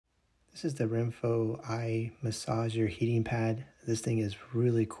This is the RENPHO Eye Massager Heating Pad. This thing is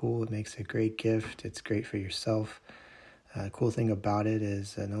really cool. It makes a great gift. It's great for yourself. Cool thing about it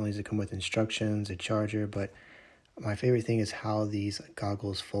is not only does it come with instructions, a charger, but my favorite thing is how these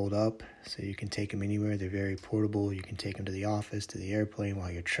goggles fold up, so you can take them anywhere. They're very portable. You can take them to the office, to the airplane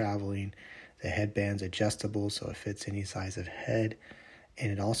while you're traveling. The headband's adjustable, so it fits any size of head. And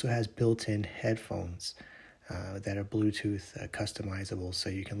it also has built-in headphones that are Bluetooth customizable, so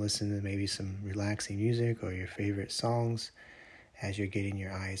you can listen to maybe some relaxing music or your favorite songs as you're getting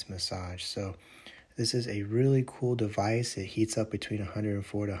your eyes massaged. So this is a really cool device. It heats up between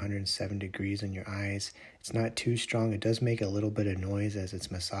 104 to 107 degrees on your eyes. It's not too strong. It does make a little bit of noise as it's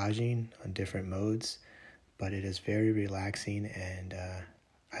massaging on different modes, but it is very relaxing, and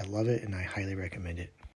I love it and I highly recommend it.